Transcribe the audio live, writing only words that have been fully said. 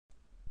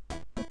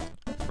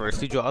First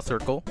you draw a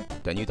circle,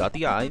 then you dot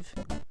the eyes,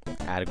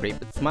 add a great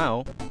big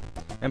smile,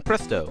 and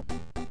presto!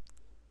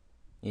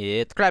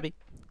 It's Krabby!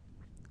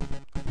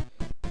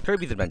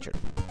 Kirby's Adventure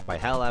by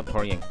Hal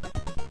Laboratory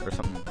Inc. Or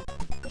something.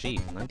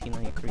 Geez,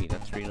 1993,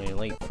 that's really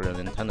late for a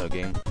Nintendo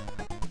game.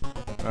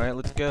 Alright,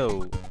 let's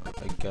go.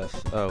 I guess.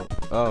 Oh,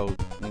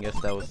 I guess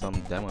that was some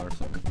demo or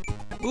something.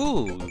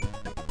 Ooh!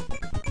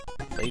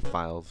 Save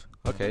files.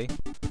 Okay.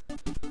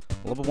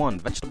 Level 1,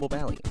 Vegetable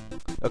Valley.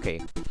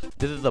 Okay,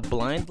 this is a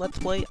blind Let's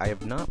Play. I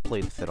have not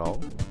played this at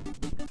all.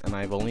 And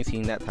I've only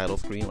seen that title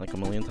screen like a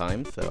million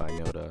times, so I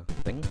know the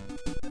thing.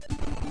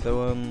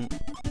 So,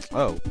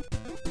 oh.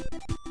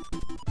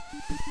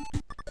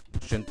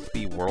 Shouldn't this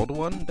be World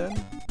 1 then?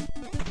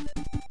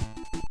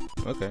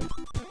 Okay.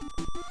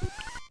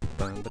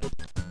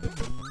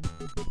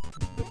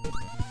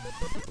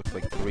 Looks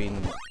like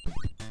greens.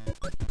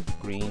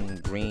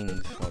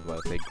 I was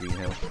about to say green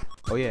hill.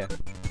 Oh yeah,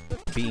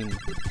 beam.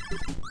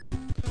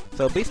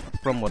 So based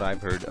from what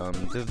I've heard,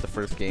 this is the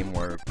first game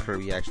where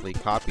Kirby actually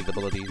copies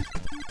abilities,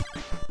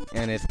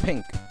 and it's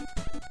pink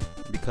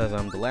because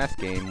the last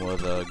game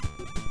was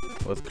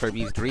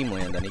Kirby's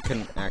Dreamland, and he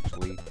couldn't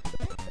actually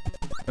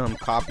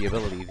copy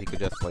abilities. He could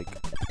just like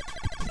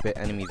spit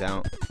enemies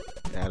out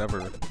at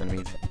other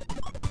enemies.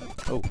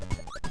 Oh.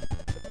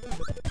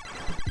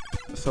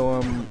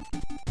 So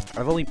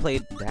I've only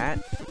played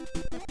that,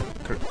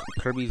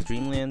 Kirby's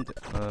Dreamland.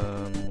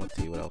 Let's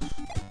see what else.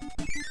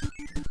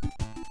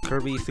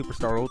 Kirby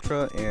Superstar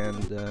Ultra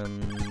and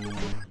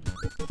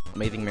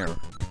Amazing Mirror.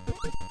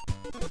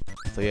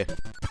 So yeah.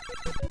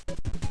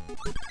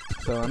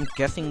 So I'm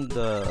guessing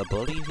the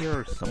abilities here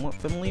are somewhat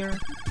familiar.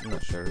 I'm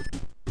not sure.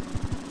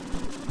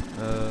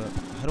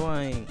 How do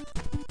I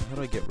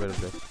get rid of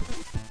this?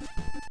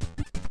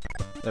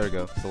 There we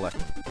go. Select.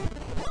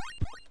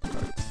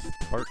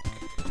 Spark.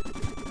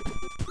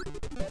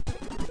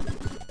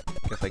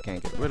 Guess I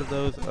can't get rid of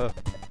those.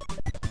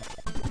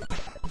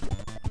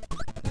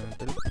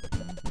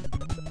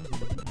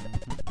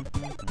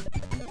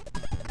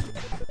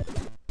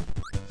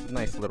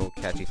 Nice little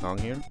catchy song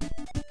here.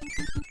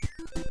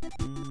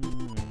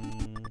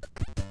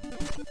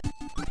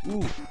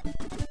 Ooh.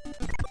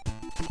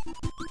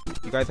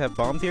 You guys have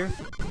bombs here?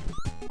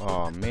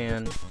 Oh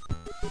man.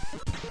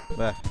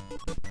 Bah.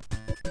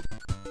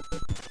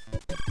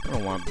 I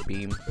don't want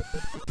beam.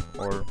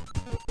 Or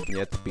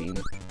yeah, it's beam.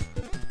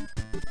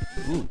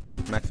 Ooh,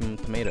 maximum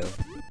tomato.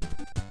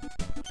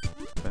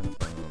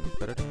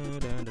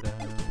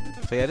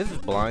 So yeah, this is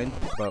blind,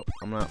 but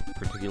I'm not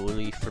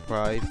particularly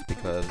surprised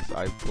because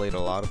I've played a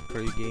lot of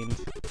Kirby games.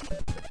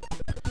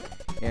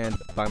 And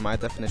by my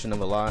definition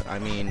of a lot, I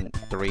mean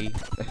 3.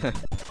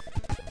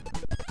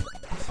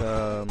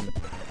 So,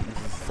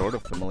 this is sort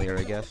of familiar,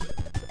 I guess.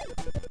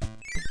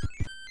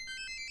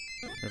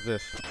 What's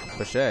this?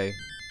 Push A.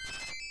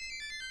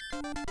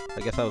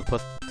 I guess I was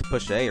supposed to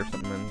push A or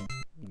something and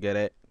get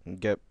it and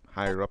get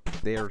higher up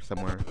there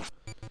somewhere.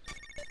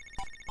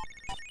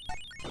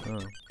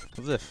 Oh,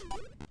 what's this?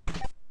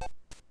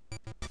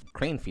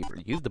 Crane fever.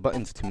 Use the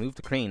buttons to move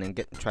the crane and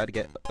try to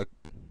get a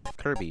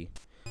Kirby.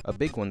 A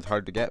big one's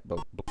hard to get,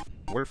 but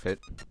worth it.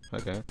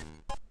 Okay.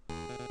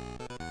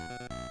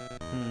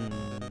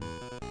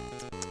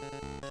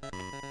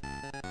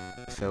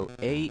 So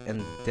A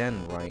and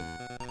then right.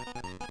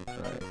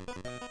 Alright.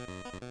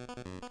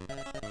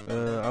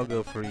 I'll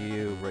go for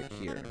you right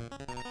here.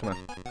 Come on.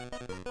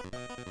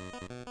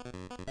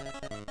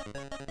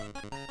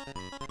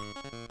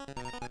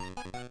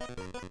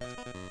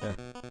 Yeah.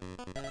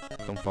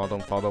 Don't fall,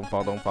 don't fall, don't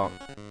fall, don't fall.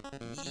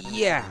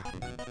 Yeah!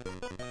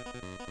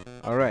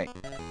 Alright.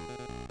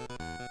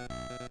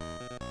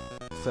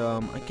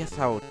 So, I guess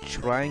I'll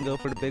try and go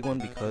for the big one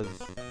because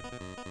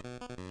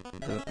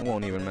it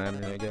won't even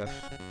matter, I guess.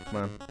 Come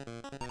on.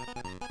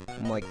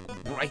 I'm like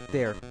right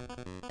there.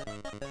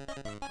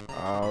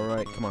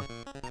 Alright, come on.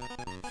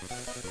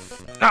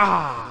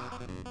 Ah!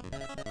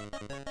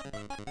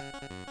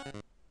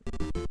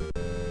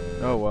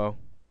 Oh well.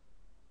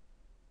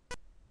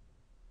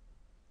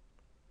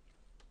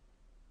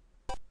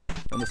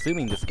 I'm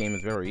assuming this game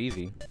is very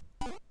easy.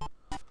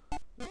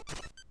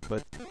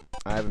 But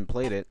I haven't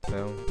played it,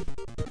 so.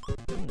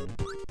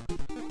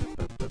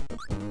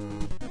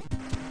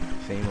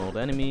 Same old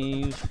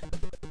enemies.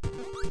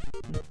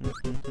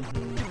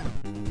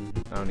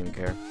 I don't even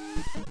care.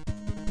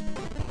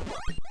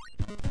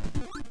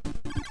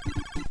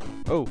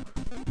 Oh!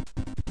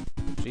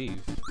 Jeez.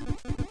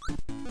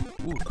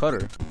 Ooh,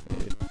 cutter.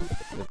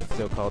 It's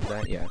still called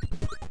that? Yeah.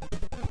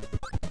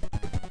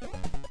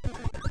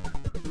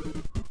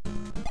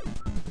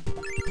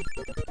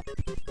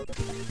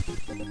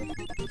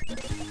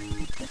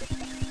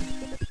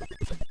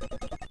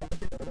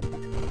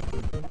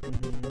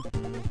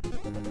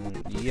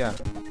 Yeah.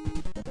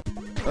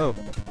 Oh.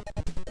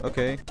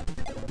 Okay.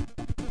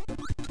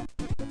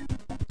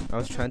 I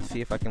was trying to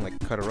see if I can like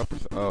cut her up or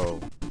so. Oh.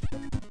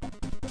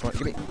 Come on,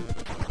 give me.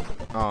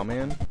 Oh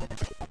man.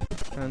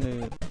 Trying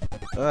to.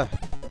 Ugh.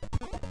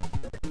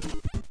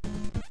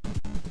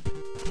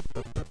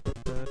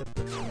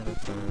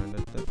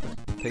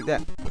 Take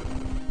that.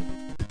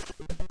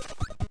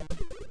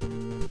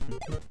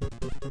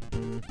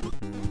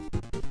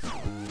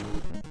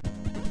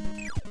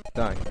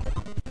 Die.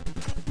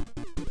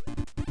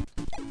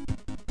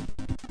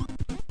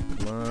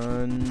 Come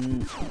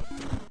on.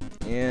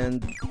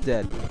 And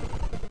dead.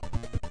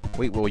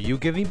 Wait, will you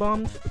give me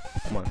bombs?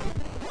 Come on.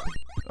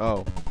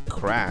 Oh,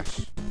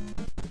 crash.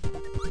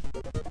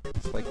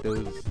 It's like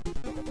those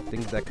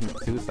things that commit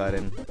suicide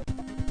in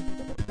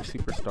the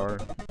Superstar.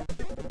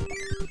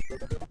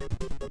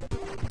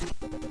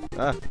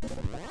 Ah.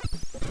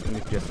 Let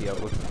me just see how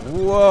it looks.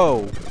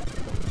 Whoa!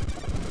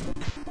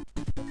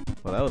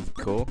 Well, that was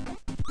cool.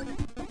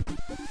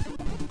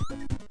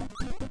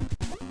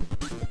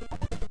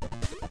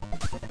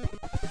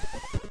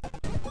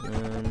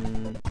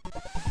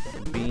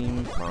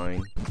 Beam,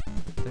 fine.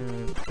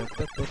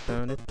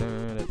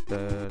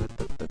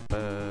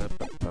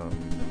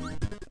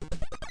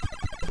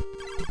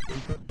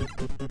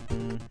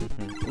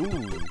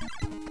 Ooh.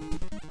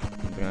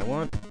 Something I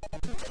want.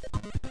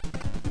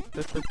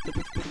 This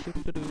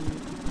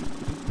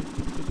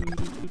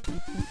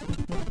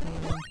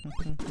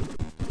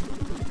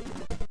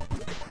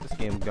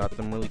game's got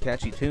some really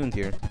catchy tunes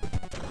here.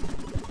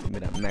 Give me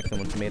that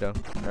maximum tomato.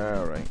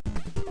 Alright.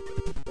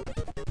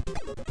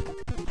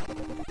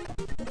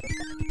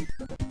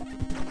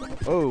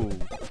 Oh!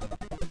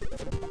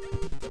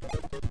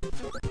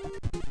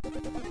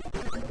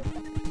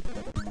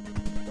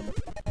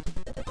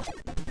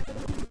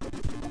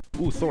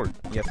 Ooh, sword.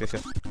 Yes, yes,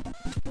 yes.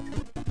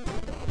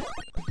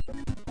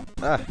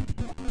 Ah!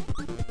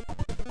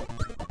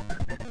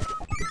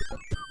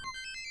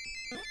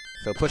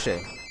 So push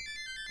it.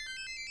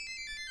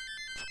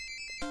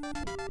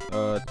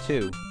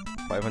 2.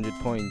 500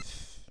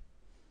 points.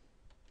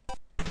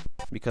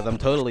 Because I'm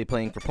totally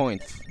playing for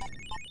points.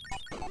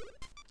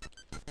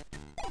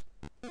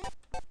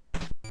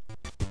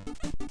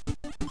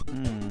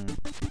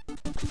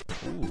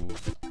 Ooh.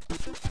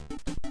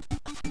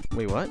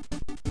 Wait, what?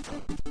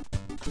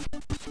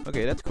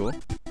 Okay, that's cool.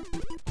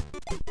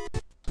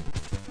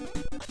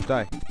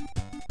 Die.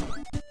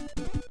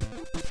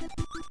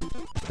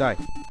 Die.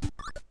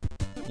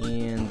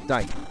 And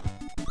die.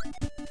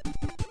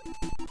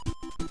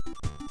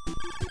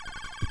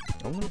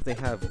 I wonder if they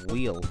have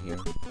wheel here.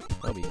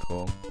 That'll be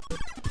cool.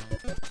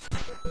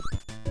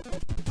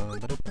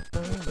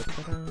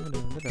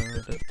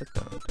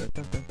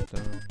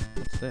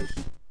 What's this?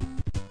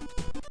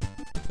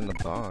 It's in the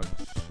box,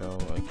 so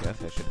I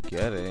guess I should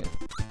get it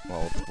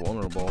while it's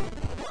vulnerable.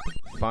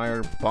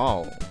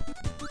 Fireball.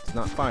 It's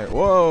not fire.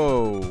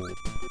 Whoa!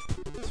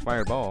 It's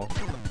fireball.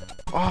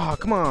 Oh,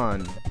 come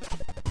on!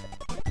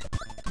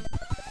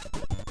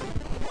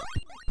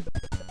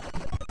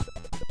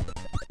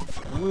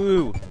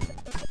 Woo!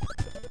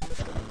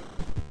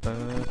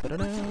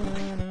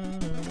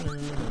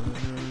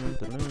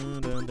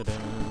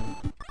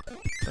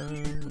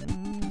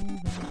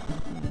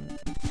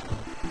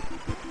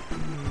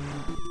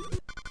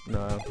 No,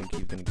 I don't think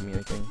he's gonna give me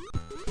anything.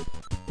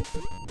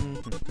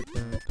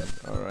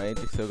 Alright,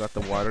 they still got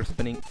the water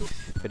spitting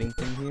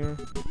thing here.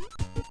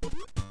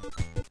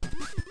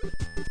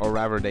 Or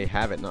rather, they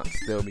have it, not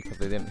still, because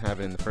they didn't have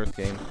it in the first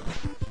game.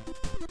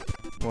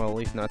 Well, at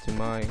least not to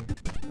my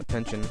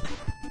attention.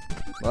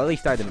 Well, at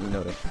least I didn't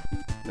notice.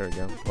 There we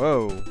go.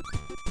 Whoa!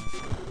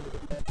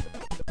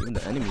 Even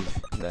the enemies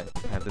that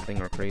have the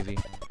thing are crazy.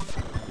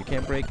 You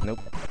can't break? Nope.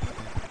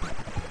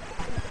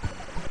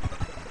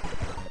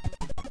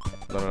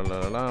 La la la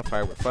la la,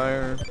 fire with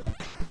fire.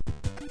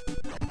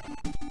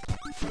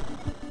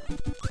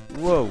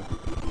 Whoa!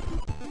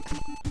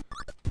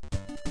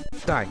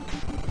 Die!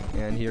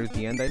 And here's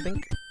the end, I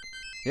think.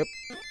 Yep.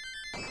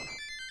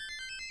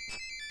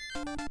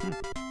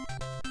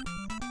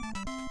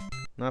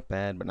 Not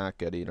bad, but not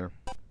good either.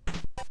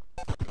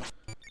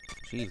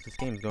 Jeez, this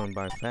game's going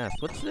by fast.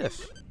 What's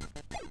this?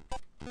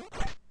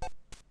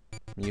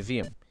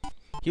 Museum.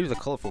 Here's a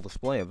colorful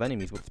display of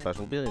enemies with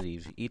special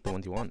abilities. Eat the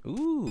ones you want.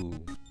 Ooh!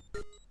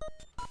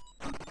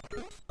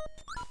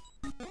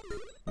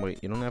 Wait,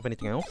 you don't have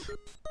anything else?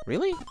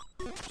 Really?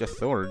 Just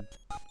sword.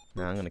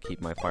 Nah, I'm gonna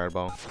keep my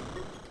fireball.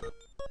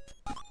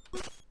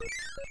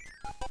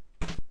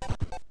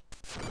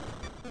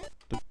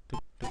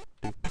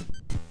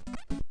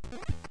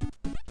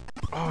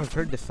 Oh, I've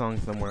heard this song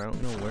somewhere. I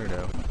don't know where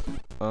though.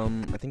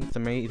 I think it's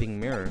Amazing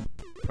Mirror,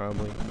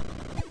 probably.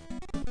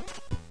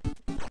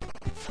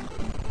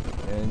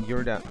 And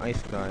you're that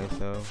ice guy,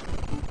 so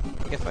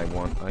I guess I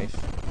want ice.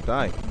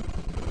 Die.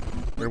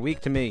 You're weak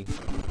to me.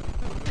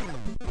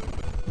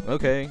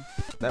 Okay,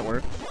 that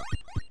works.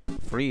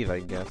 Freeze, I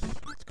guess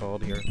it's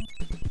called here.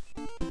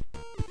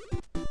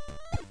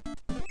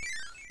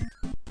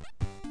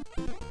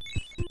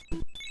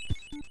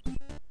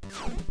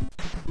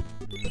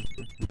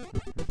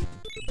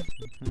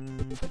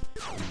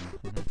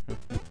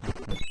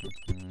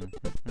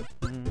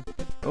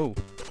 Oh,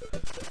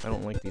 I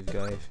don't like these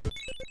guys.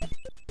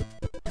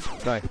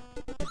 Die.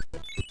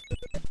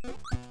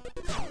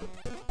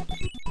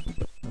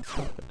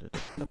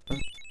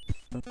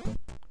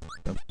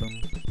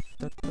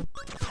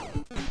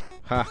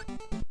 Ha!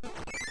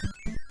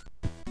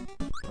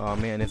 Oh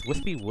man, is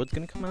Wispy Woods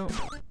gonna come out?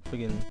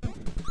 Friggin'.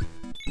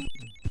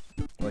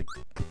 Like.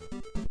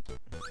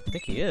 I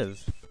think he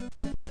is.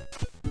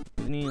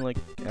 Isn't he like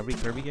every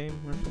Kirby game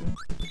or something?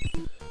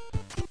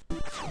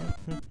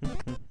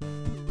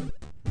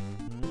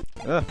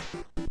 Ugh.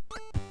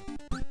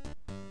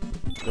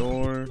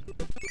 Door.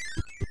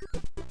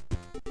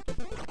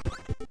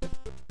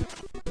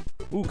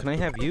 Ooh, can I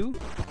have you?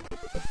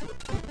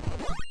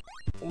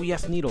 Oh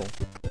yes, Needle.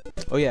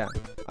 Oh yeah,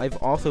 I've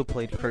also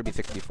played Kirby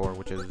 64,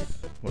 which is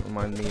what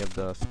reminded me of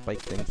the spike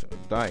things.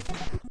 Die.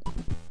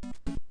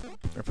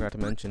 I forgot to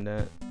mention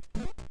that.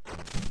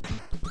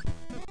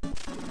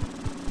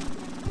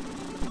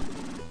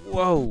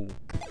 Whoa!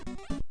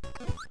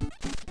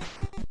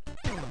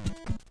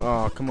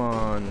 Oh, come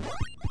on.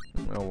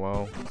 Oh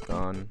well,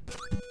 gone.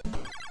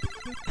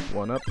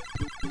 One up.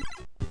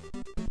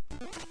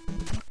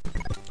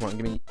 Come on,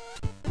 give me.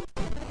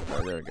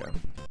 Alright, there we go.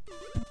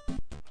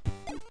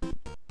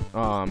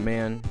 Aw,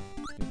 man.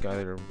 These guys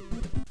are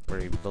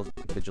very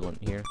vigilant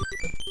here.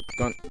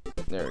 Gone.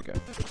 There we go.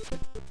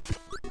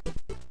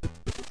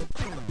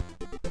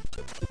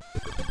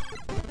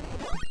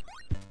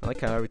 I like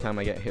how every time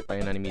I get hit by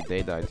an enemy,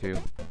 they die too.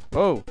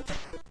 Oh!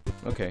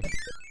 Okay.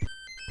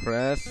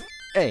 Press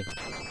A.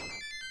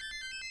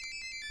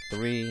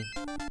 3.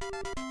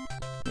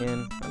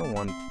 Man, I don't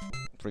want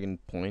friggin'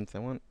 points. I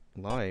want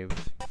lives.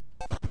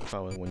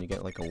 Probably when you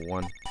get like a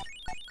 1.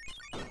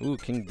 Ooh,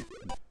 King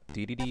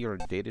DDD or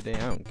Day-to-Day?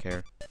 I don't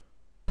care.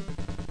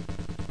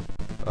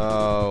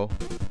 Oh,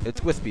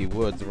 it's Wispy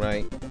Woods,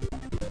 right?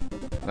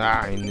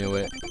 Ah, I knew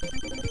it.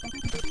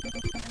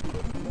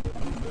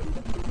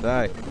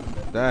 Die.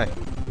 Die.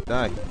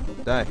 Die.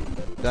 Die.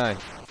 Die.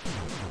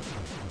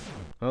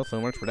 Well, so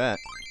much for that.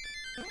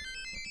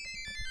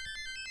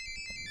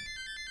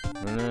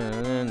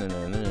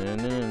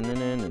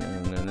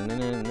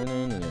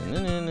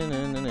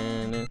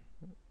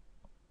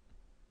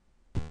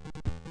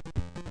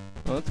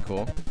 Oh, that's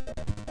cool.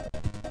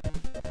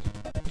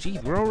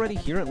 Geez, we're already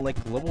here at like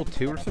level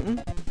 2 or something?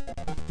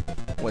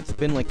 What, it's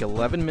been like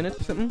 11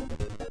 minutes or something?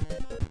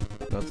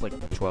 No, it's like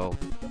 12.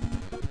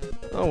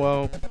 Oh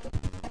well.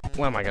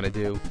 What am I gonna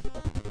do?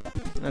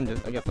 I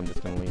guess I'm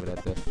just gonna leave it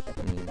at this.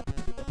 I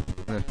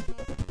mean,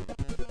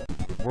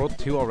 World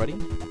 2 already?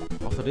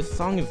 Also, this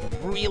song is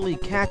really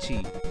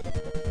catchy.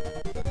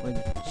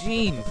 Like,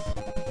 jeez.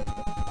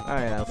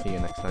 Alright, I'll see you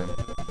next time.